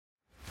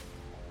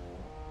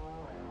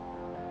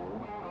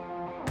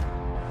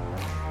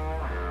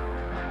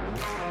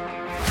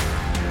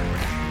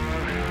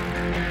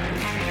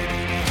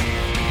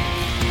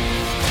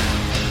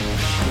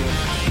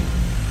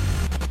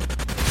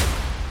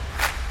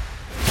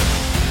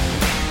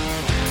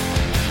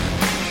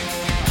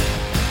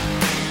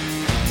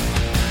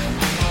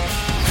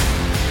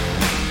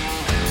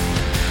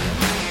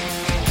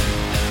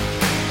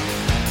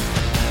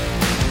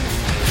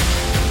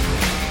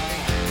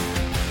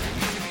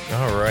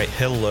All right.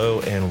 Hello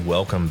and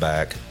welcome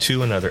back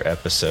to another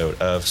episode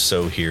of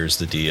So Here's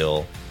the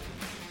Deal.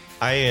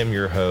 I am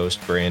your host,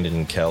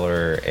 Brandon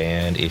Keller,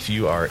 and if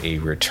you are a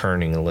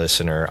returning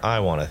listener,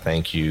 I want to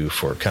thank you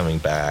for coming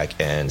back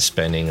and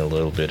spending a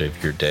little bit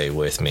of your day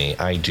with me.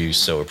 I do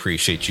so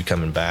appreciate you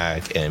coming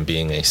back and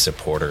being a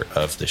supporter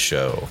of the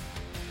show.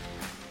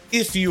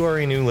 If you are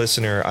a new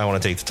listener, I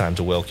want to take the time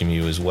to welcome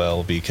you as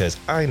well, because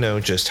I know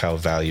just how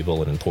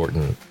valuable and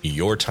important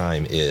your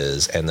time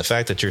is. And the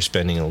fact that you're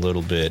spending a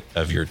little bit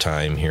of your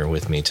time here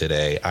with me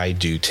today, I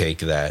do take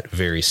that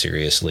very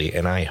seriously.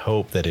 And I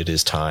hope that it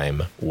is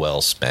time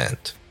well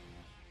spent.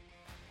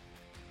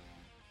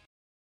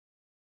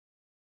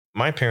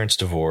 My parents'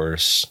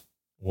 divorce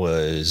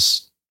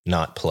was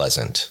not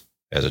pleasant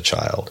as a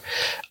child.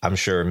 I'm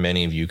sure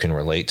many of you can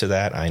relate to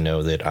that. I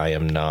know that I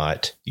am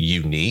not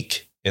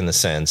unique in the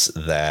sense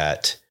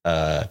that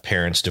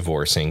parents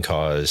divorcing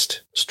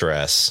caused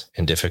stress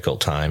and difficult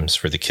times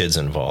for the kids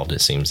involved.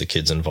 It seems the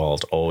kids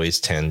involved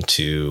always tend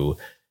to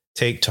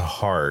take to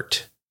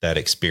heart that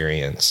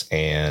experience,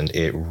 and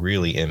it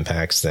really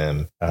impacts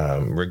them,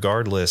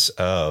 regardless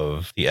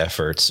of the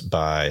efforts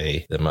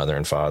by the mother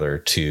and father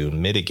to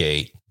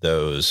mitigate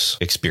those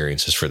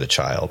experiences for the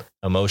child.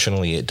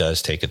 Emotionally, it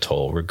does take a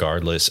toll,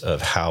 regardless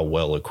of how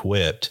well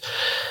equipped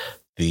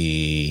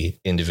the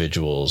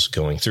individuals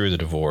going through the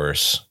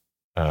divorce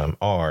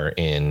are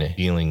in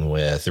dealing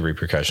with the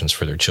repercussions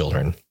for their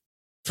children.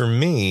 For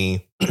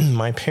me,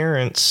 my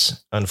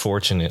parents,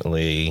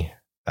 unfortunately,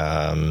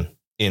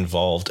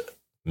 involved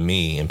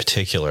me in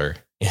particular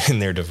in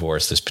their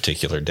divorce this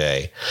particular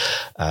day.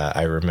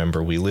 I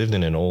remember we lived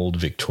in an old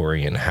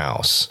Victorian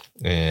house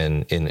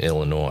in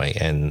Illinois,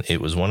 and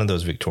it was one of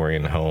those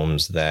Victorian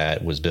homes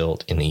that was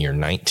built in the year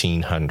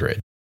 1900.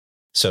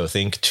 So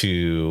think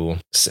to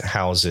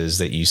houses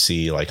that you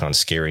see like on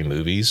scary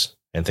movies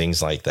and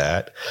things like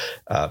that.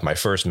 My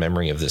first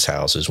memory of this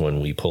house is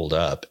when we pulled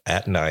up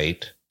at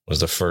night.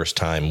 Was the first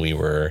time we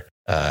were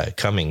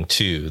coming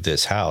to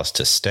this house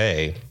to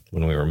stay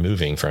when we were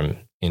moving from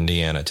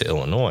Indiana to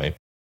Illinois.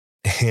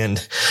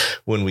 And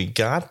when we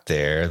got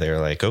there, they're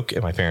like, okay,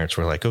 my parents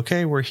were like,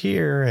 okay, we're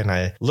here. And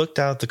I looked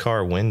out the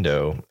car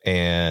window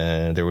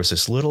and there was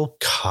this little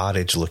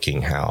cottage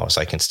looking house.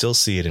 I can still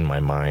see it in my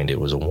mind.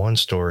 It was a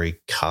 1-story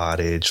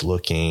cottage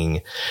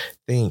looking,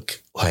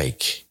 think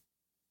like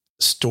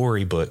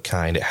storybook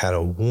kind. It had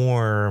a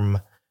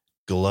warm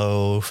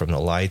glow from the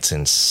lights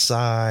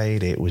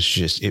inside. It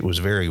was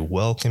very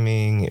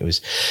welcoming. It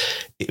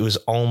was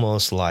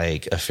almost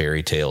like a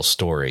fairy tale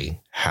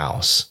story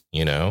house,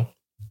 you know?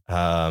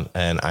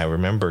 And I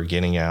remember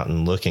getting out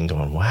and looking,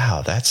 going,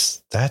 wow,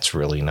 that's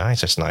really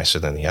nice. That's nicer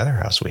than the other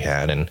house we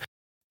had. And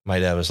my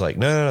dad was like,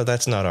 no,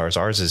 that's not ours.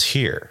 Ours is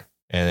here.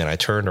 And then I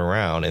turned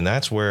around, and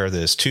that's where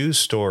this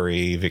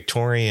 2-story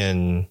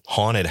Victorian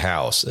haunted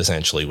house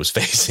essentially was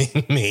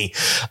facing me,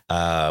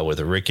 with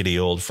a rickety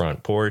old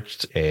front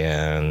porch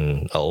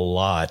and a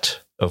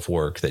lot of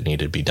work that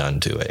needed to be done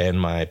to it. And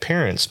my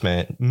parents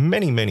spent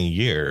many, many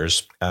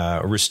years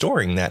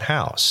restoring that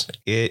house.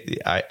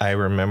 I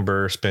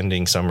remember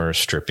spending summers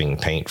stripping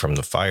paint from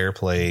the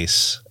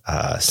fireplace,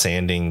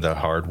 sanding the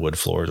hardwood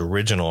floors,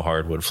 original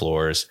hardwood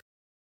floors,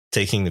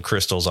 taking the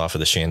crystals off of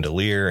the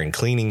chandelier and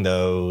cleaning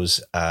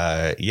those.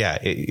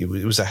 It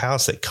was a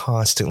house that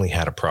constantly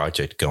had a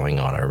project going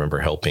on. I remember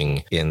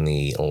helping in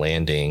the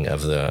landing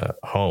of the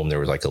home. There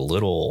was like a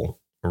little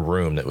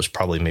room that was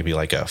probably maybe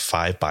like a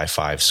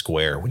 5x5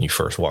 square when you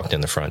first walked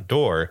in the front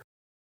door,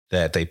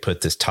 that they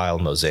put this tile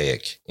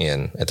mosaic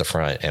in at the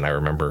front. And I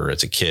remember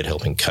as a kid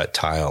helping cut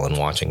tile and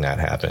watching that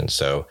happen.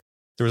 So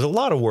there was a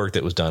lot of work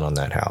that was done on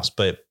that house,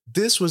 but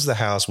this was the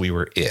house we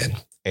were in.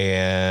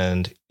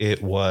 And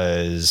it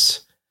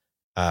was,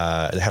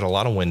 it had a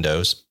lot of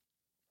windows,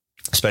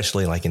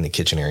 especially like in the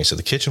kitchen area. So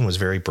the kitchen was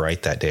very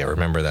bright that day. I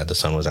remember that the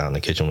sun was out and the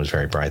kitchen was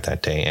very bright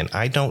that day. And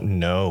I don't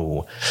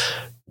know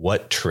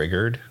what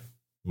triggered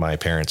my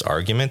parents'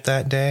 argument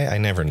that day. I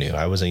never knew.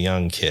 I was a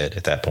young kid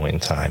at that point in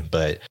time,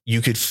 but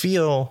you could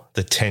feel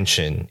the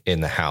tension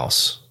in the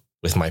house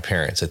with my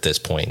parents at this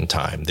point in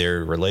time.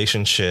 Their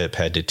relationship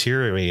had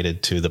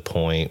deteriorated to the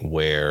point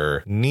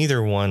where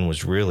neither one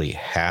was really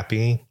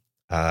happy.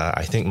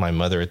 I think my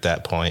mother at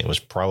that point was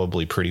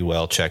probably pretty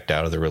well checked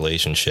out of the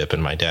relationship,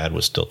 and my dad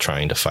was still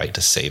trying to fight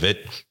to save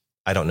it.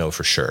 I don't know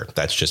for sure.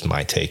 That's just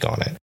my take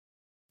on it.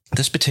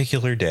 This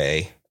particular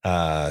day,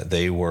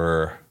 they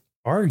were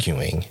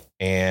arguing,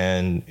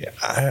 and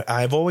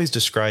I've always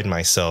described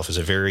myself as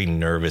a very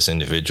nervous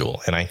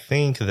individual. And I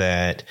think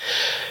that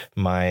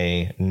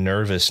my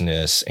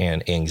nervousness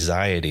and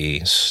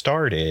anxiety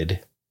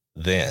started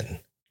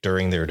then.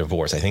 During their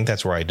divorce. I think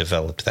that's where I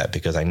developed that,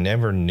 because I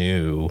never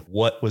knew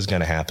what was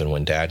going to happen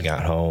when Dad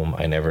got home.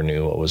 I never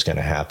knew what was going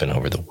to happen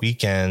over the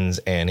weekends.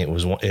 And it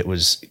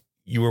was,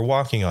 you were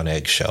walking on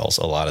eggshells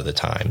a lot of the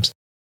times.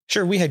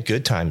 Sure, we had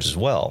good times as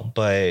well,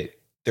 but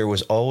there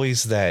was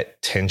always that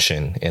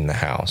tension in the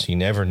house. You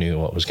never knew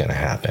what was going to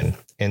happen.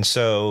 And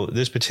so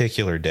this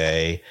particular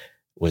day,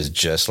 was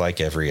just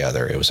like every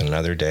other. It was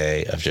another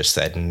day of just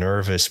that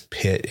nervous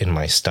pit in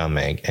my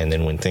stomach. And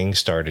then when things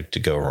started to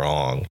go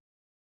wrong,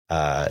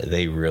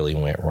 they really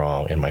went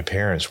wrong. And my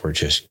parents were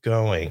just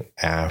going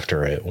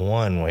after it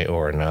one way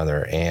or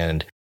another.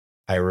 And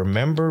I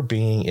remember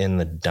being in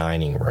the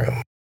dining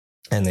room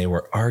and they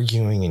were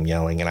arguing and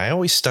yelling. And I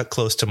always stuck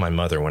close to my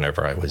mother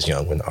whenever I was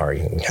young when the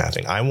arguing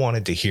happened. I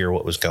wanted to hear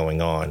what was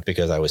going on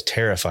because I was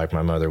terrified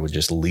my mother would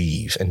just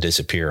leave and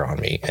disappear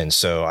on me. And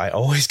so I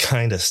always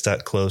kind of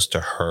stuck close to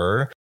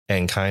her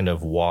and kind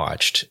of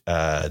watched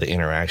the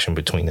interaction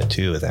between the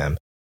two of them.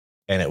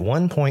 And at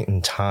one point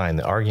in time,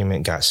 the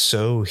argument got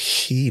so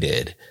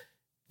heated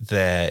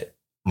that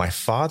my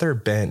father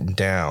bent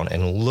down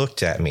and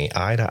looked at me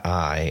eye to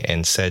eye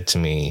and said to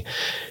me,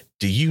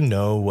 "Do you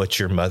know what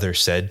your mother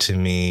said to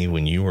me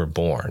when you were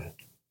born?"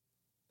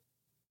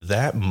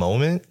 That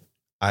moment,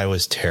 I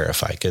was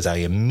terrified because I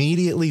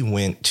immediately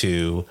went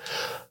to,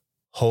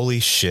 holy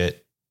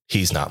shit,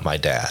 he's not my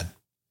dad.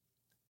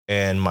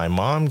 And my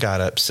mom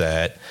got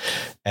upset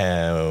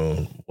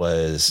and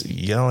was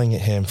yelling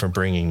at him for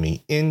bringing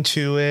me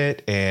into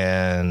it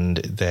and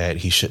that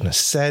he shouldn't have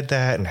said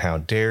that and how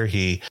dare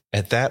he.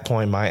 At that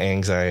point, my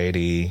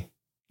anxiety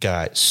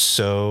got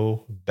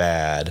so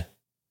bad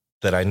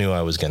that I knew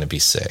I was going to be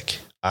sick.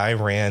 I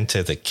ran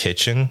to the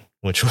kitchen,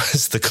 which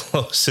was the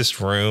closest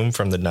room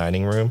from the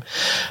dining room.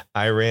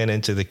 I ran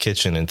into the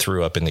kitchen and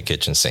threw up in the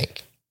kitchen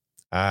sink.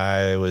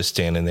 I was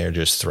standing there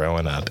just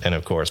throwing up. And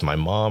of course, my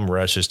mom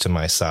rushes to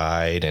my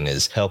side and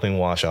is helping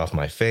wash off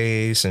my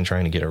face and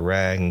trying to get a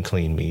rag and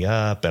clean me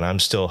up. And I'm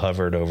still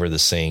hovered over the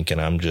sink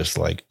and I'm just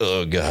like,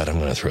 oh God, I'm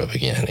going to throw up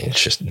again. And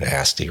it's just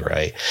nasty,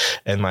 right?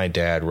 And my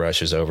dad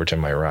rushes over to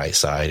my right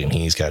side and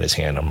he's got his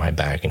hand on my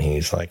back and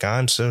he's like,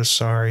 "I'm so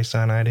sorry,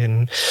 son. I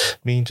didn't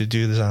mean to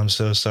do this. I'm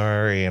so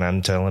sorry." And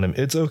I'm telling him,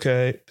 "It's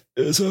okay.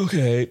 It's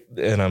okay."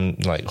 And I'm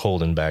like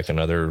holding back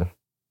another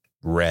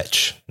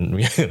wretch,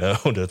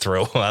 to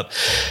throw up.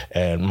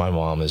 And my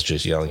mom is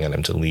just yelling at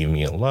him to leave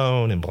me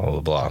alone and blah, blah,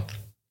 blah.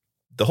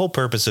 The whole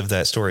purpose of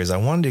that story is I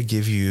wanted to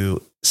give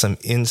you some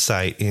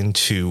insight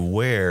into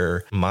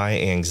where my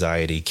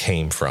anxiety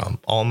came from.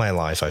 All my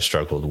life, I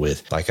struggled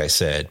with, like I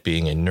said,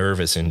 being a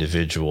nervous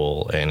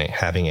individual and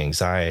having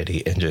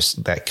anxiety and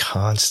just that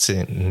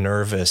constant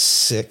nervous,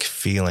 sick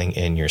feeling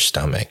in your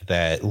stomach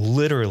that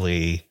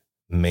literally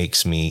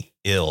makes me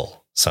ill.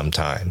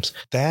 Sometimes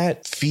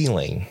that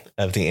feeling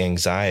of the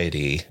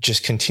anxiety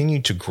just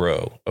continued to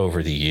grow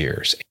over the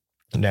years.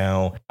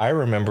 Now, I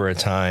remember a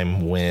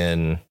time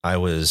when I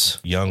was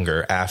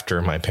younger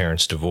after my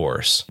parents'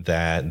 divorce,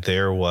 that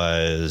there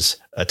was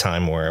a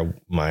time where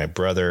my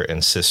brother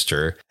and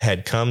sister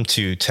had come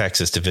to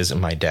Texas to visit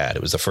my dad.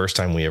 It was the first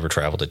time we ever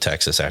traveled to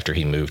Texas after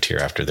he moved here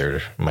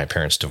after my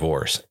parents'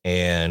 divorce.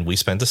 And we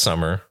spent the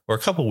summer, or a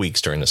couple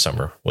weeks during the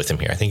summer with him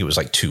here. I think it was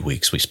like 2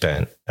 weeks we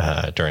spent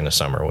during the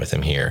summer with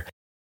him here.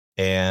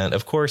 And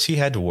of course, he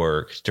had to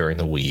work during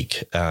the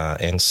week.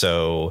 And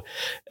so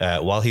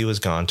while he was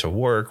gone to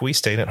work, we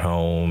stayed at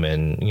home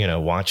and,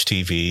 watched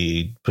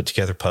TV, put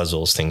together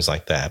puzzles, things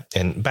like that.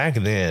 And back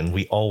then,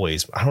 we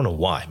always, I don't know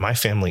why, my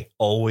family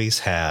always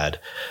had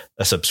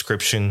a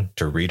subscription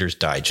to Reader's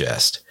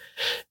Digest.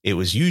 It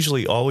was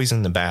usually always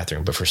in the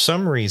bathroom, but for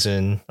some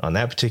reason on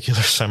that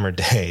particular summer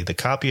day, the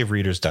copy of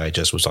Reader's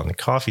Digest was on the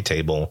coffee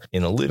table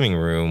in the living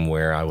room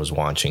where I was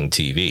watching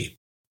TV.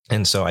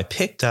 And so I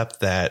picked up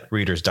that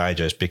Reader's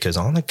Digest because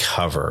on the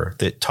cover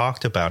that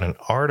talked about an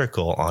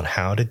article on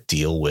how to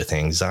deal with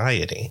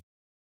anxiety.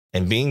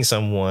 And being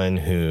someone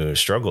who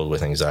struggled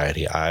with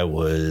anxiety, I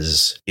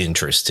was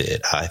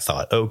interested. I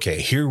thought,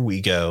 okay, here we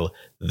go.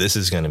 This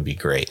is going to be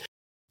great.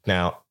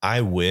 Now,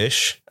 I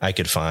wish I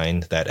could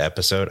find that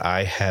episode.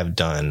 I have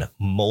done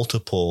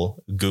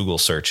multiple Google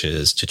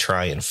searches to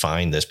try and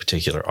find this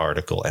particular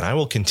article, and I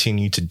will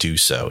continue to do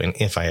so. And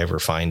if I ever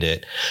find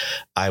it,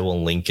 I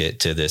will link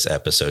it to this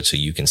episode so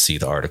you can see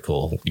the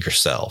article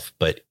yourself.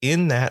 But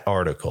in that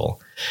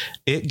article,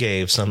 it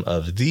gave some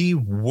of the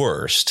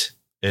worst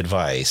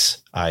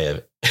advice I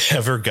have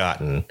ever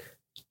gotten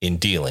in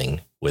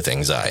dealing with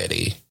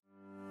anxiety.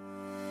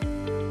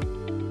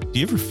 Do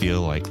you ever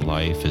feel like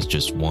life is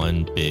just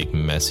one big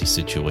messy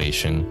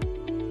situation?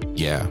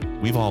 Yeah,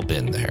 we've all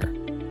been there.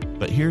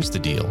 But here's the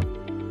deal.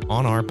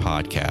 On our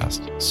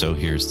podcast, So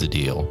Here's the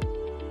Deal,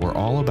 we're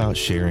all about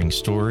sharing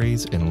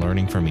stories and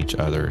learning from each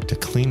other to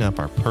clean up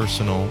our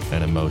personal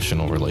and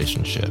emotional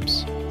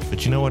relationships.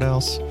 But you know what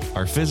else?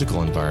 Our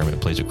physical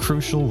environment plays a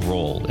crucial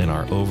role in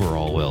our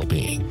overall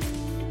well-being.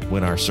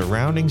 When our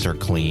surroundings are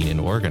clean and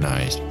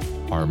organized,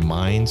 our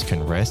minds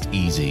can rest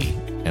easy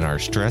and our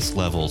stress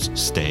levels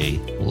stay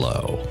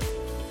low.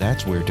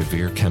 That's where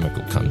Devere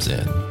Chemical comes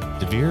in.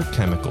 Devere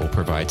Chemical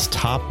provides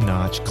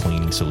top-notch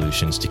cleaning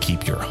solutions to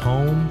keep your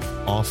home,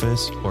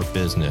 office, or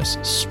business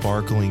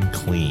sparkling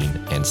clean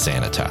and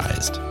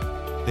sanitized.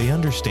 They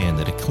understand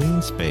that a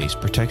clean space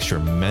protects your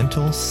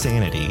mental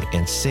sanity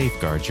and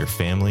safeguards your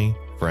family,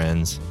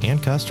 friends,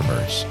 and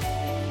customers.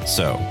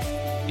 So,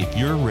 If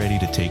you're ready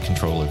to take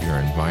control of your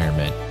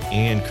environment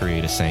and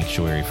create a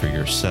sanctuary for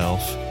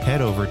yourself,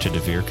 head over to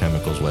DeVere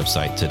Chemicals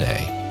website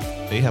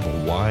today. They have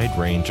a wide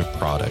range of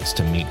products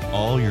to meet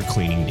all your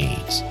cleaning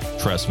needs.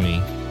 Trust me,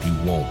 you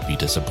won't be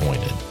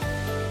disappointed.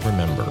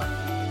 Remember,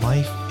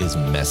 life is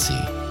messy,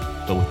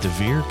 but with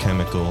DeVere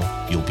Chemical,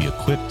 you'll be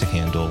equipped to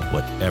handle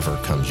whatever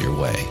comes your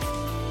way.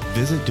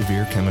 Visit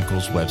DeVere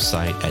Chemicals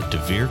website at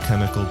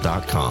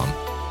deverechemical.com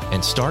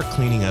and start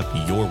cleaning up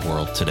your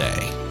world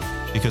today.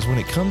 Because when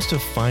it comes to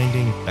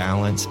finding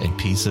balance and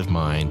peace of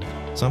mind,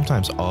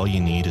 sometimes all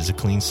you need is a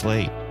clean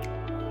slate.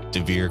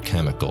 DeVere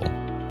Chemical,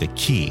 the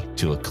key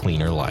to a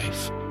cleaner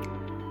life.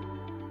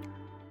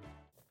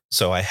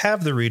 So I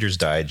have the Reader's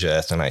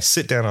Digest and I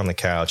sit down on the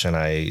couch and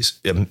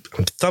I'm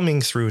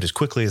thumbing through it as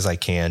quickly as I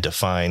can to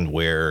find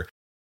where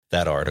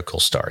that article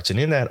starts. And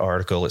in that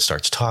article, it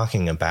starts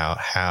talking about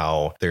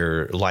how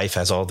their life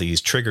has all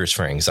these triggers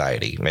for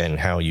anxiety and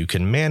how you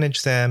can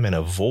manage them and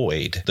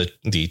avoid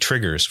the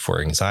triggers for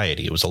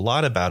anxiety. It was a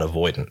lot about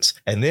avoidance.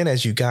 And then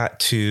as you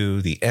got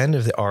to the end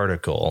of the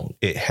article,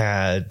 it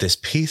had this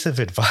piece of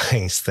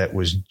advice that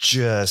was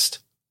just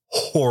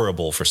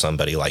horrible for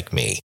somebody like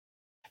me.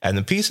 And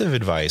the piece of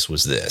advice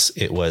was this.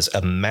 It was,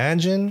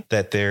 imagine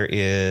that there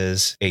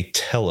is a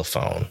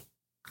telephone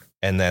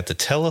and that the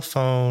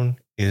telephone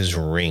is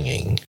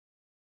ringing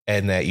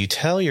and that you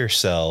tell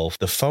yourself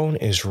the phone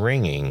is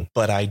ringing,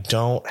 but I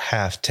don't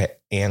have to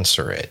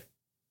answer it.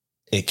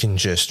 It can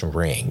just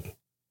ring.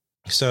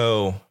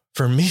 So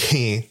for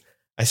me,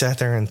 I sat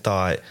there and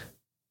thought,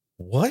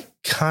 what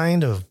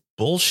kind of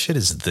bullshit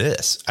is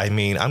this? I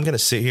mean, I'm going to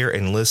sit here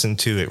and listen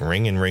to it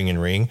ring and ring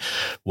and ring.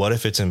 What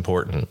if it's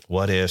important?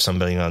 What if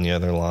somebody on the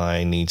other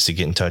line needs to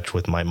get in touch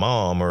with my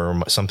mom,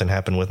 or something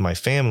happened with my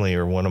family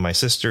or one of my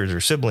sisters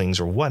or siblings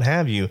or what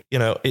have you? You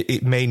know,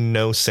 it made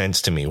no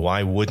sense to me.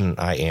 Why wouldn't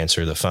I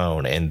answer the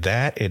phone? And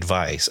that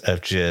advice of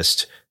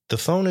just the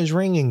phone is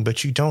ringing,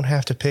 but you don't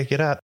have to pick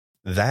it up.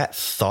 That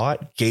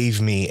thought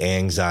gave me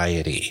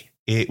anxiety.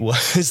 It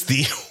was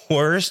the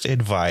worst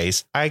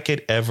advice I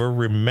could ever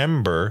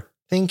remember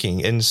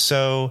thinking. And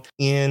so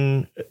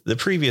in the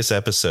previous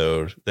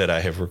episode that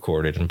I have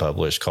recorded and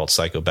published called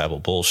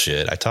Psychobabble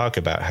Bullshit, I talk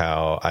about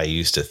how I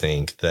used to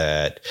think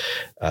that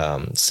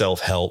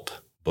self-help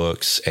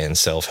books and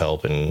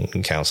self-help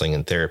and counseling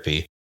and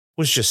therapy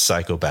was just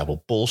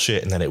psychobabble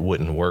bullshit and that it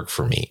wouldn't work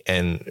for me.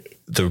 And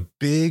the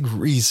big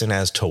reason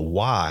as to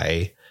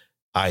why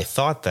I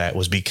thought that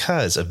was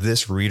because of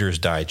this Reader's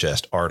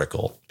Digest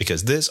article,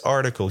 because this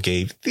article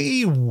gave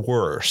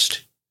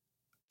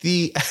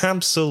the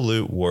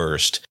absolute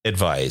worst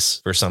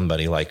advice for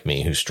somebody like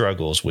me who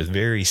struggles with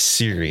very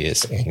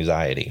serious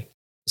anxiety.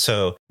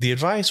 So the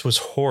advice was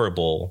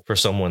horrible for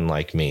someone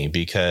like me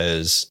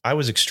because I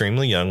was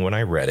extremely young when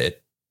I read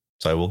it.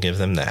 So I will give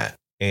them that.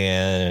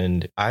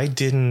 And I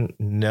didn't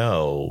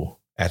know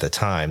at the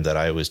time that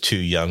I was too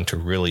young to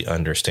really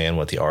understand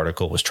what the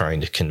article was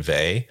trying to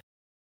convey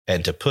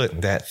and to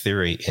put that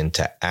theory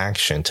into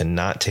action, to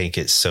not take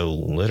it so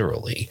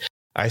literally.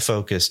 I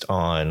focused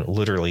on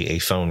literally a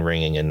phone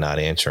ringing and not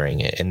answering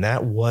it. And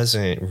that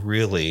wasn't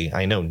really,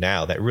 I know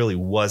now, that really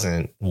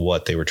wasn't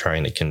what they were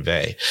trying to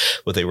convey.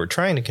 What they were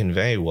trying to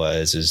convey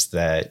is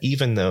that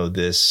even though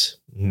this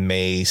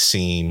may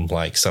seem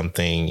like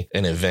something,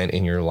 an event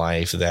in your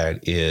life that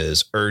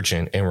is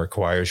urgent and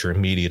requires your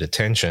immediate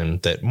attention,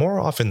 that more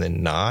often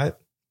than not,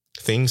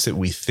 things that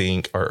we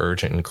think are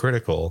urgent and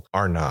critical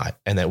are not,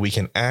 and that we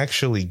can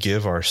actually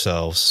give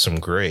ourselves some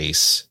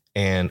grace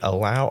and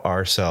allow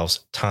ourselves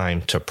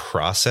time to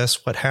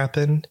process what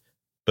happened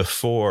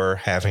before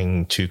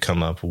having to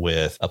come up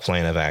with a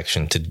plan of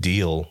action to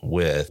deal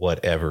with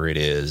whatever it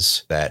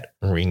is that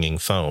ringing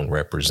phone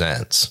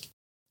represents.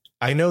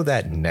 I know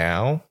that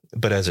now,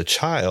 but as a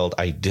child,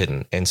 I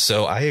didn't. And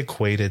so I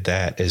equated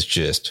that as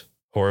just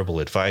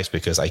horrible advice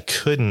because I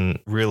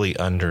couldn't really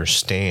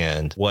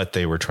understand what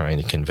they were trying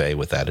to convey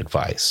with that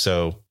advice.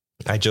 So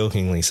I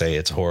jokingly say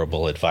it's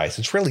horrible advice.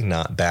 It's really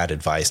not bad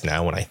advice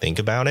now when I think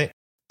about it.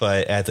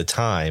 But at the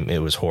time, it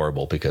was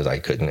horrible because I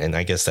couldn't. And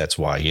I guess that's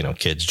why,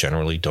 kids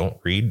generally don't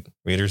read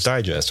Reader's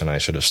Digest. And I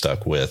should have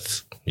stuck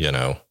with,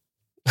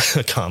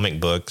 comic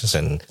books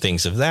and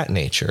things of that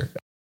nature.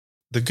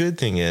 The good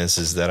thing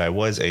is that I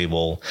was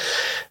able,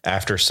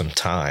 after some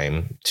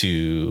time,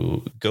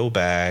 to go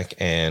back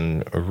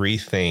and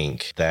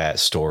rethink that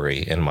story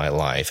in my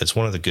life. It's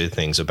one of the good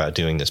things about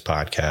doing this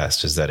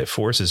podcast is that it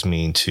forces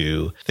me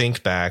to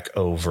think back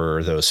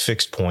over those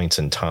fixed points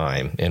in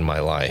time in my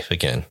life.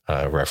 Again,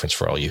 reference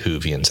for all you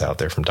Whovians out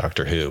there from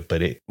Doctor Who.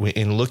 But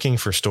in looking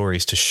for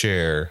stories to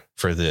share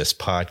for this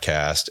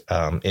podcast,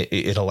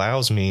 it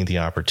allows me the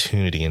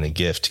opportunity and the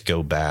gift to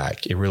go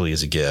back. It really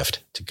is a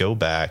gift to go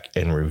back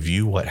and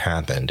review what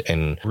happened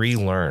and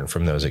relearn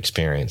from those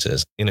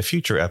experiences. In a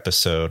future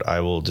episode, I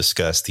will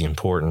discuss the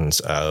importance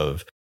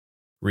of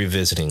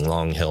revisiting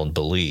long-held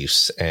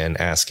beliefs and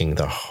asking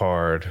the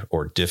hard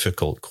or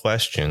difficult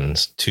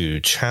questions to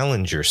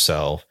challenge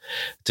yourself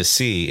to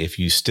see if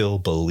you still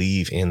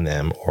believe in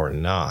them or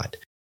not.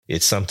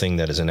 it's something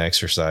that is an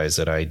exercise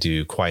that I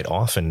do quite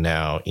often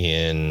now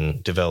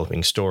in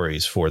developing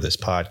stories for this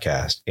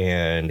podcast.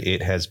 And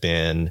it has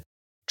been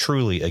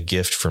truly a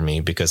gift for me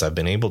because I've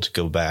been able to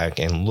go back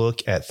and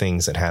look at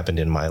things that happened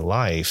in my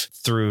life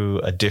through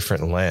a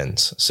different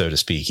lens, so to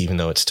speak. Even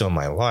though it's still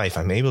my life,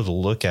 I'm able to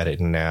look at it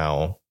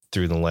now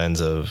through the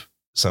lens of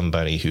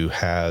somebody who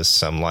has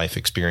some life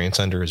experience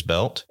under his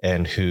belt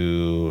and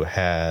who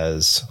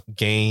has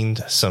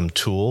gained some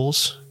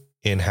tools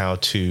in how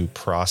to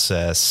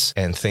process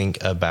and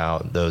think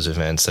about those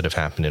events that have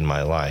happened in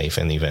my life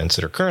and the events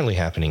that are currently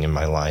happening in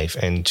my life,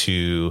 and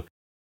to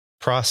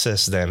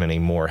process them in a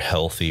more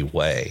healthy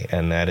way.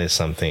 And that is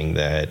something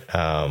that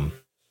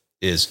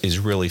is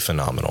really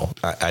phenomenal.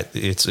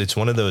 It's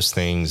one of those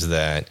things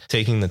that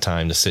taking the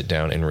time to sit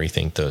down and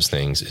rethink those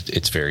things,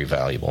 it's very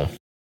valuable.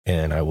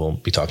 And I will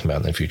be talking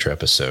about in a future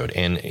episode.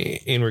 And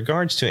in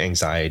regards to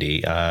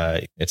anxiety,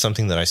 it's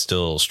something that I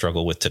still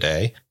struggle with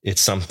today.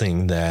 It's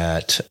something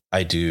that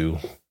I do,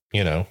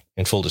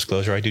 in full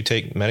disclosure, I do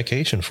take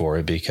medication for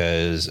it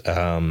because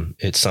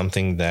it's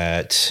something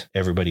that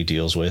everybody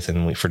deals with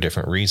and for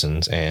different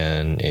reasons.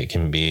 And it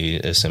can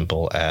be as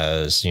simple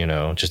as,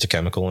 just a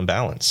chemical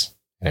imbalance.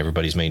 And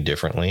everybody's made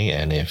differently.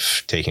 And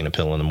if taking a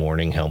pill in the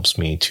morning helps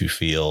me to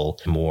feel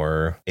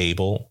more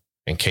able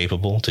and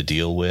capable to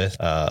deal with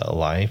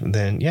life,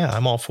 then yeah,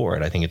 I'm all for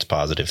it. I think it's a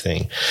positive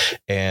thing.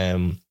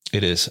 And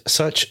it is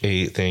such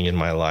a thing in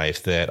my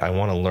life that I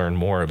want to learn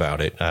more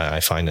about it. I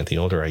find that the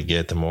older I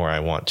get, the more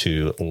I want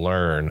to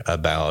learn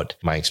about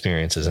my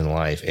experiences in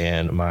life.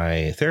 And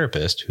my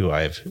therapist, who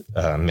I've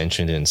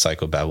mentioned in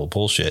Psychobabble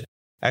Bullshit,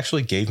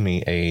 actually gave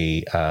me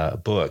a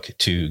book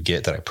to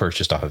get that I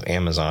purchased off of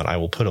Amazon. I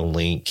will put a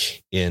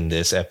link in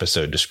this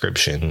episode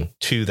description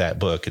to that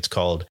book. It's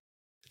called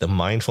The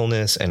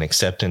Mindfulness and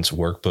Acceptance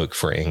Workbook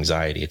for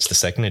Anxiety. It's the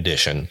second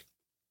edition,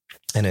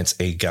 and it's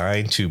a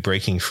guide to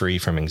breaking free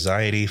from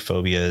anxiety,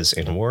 phobias,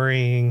 and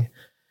worrying.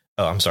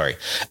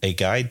 A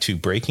guide to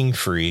breaking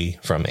free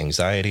from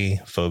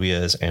anxiety,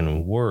 phobias,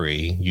 and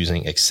worry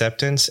using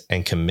acceptance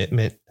and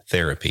commitment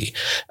therapy.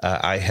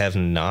 I have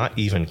not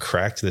even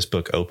cracked this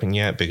book open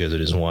yet because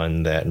it is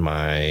one that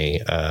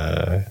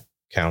my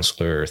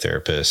counselor or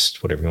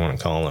therapist, whatever you want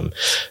to call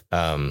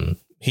him,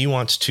 he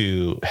wants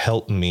to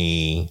help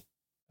me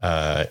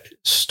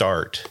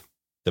start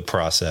the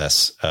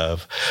process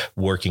of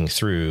working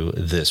through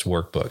this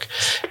workbook.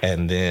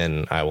 And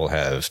then I will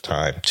have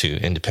time to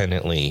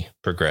independently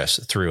progress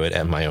through it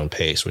at my own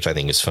pace, which I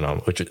think is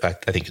phenomenal, which I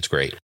think it's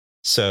great.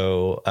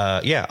 So,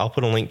 I'll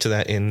put a link to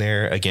that in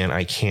there. Again,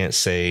 I can't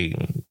say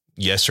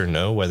yes or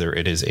no whether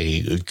it is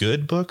a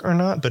good book or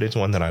not, but it's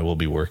one that I will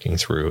be working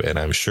through and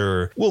I'm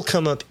sure will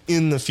come up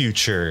in the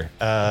future.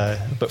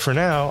 But for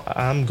now,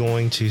 I'm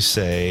going to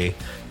say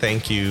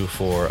thank you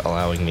for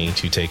allowing me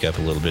to take up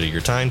a little bit of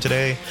your time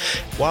today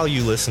while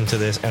you listen to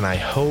this. And I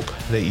hope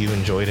that you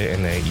enjoyed it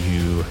and that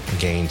you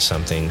gained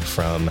something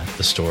from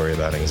the story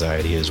about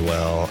anxiety as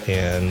well.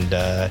 And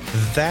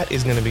that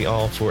is going to be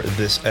all for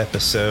this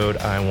episode.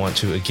 I want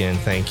to again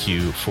thank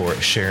you for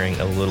sharing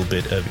a little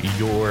bit of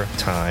your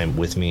time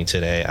with me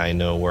today. I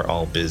know we're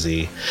all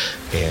busy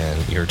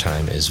and your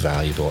time is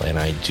valuable, and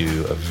I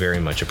do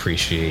very much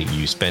appreciate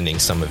you spending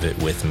some of it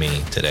with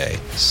me today.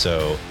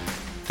 So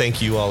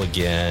thank you all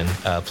again.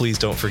 Please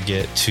don't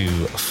forget to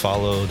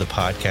follow the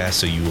podcast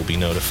so you will be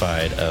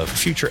notified of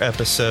future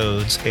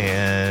episodes,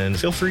 and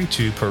feel free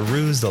to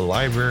peruse the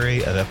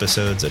library of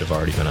episodes that have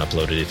already been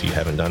uploaded if you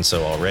haven't done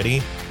so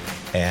already.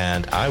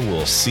 And I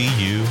will see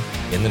you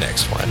in the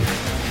next one.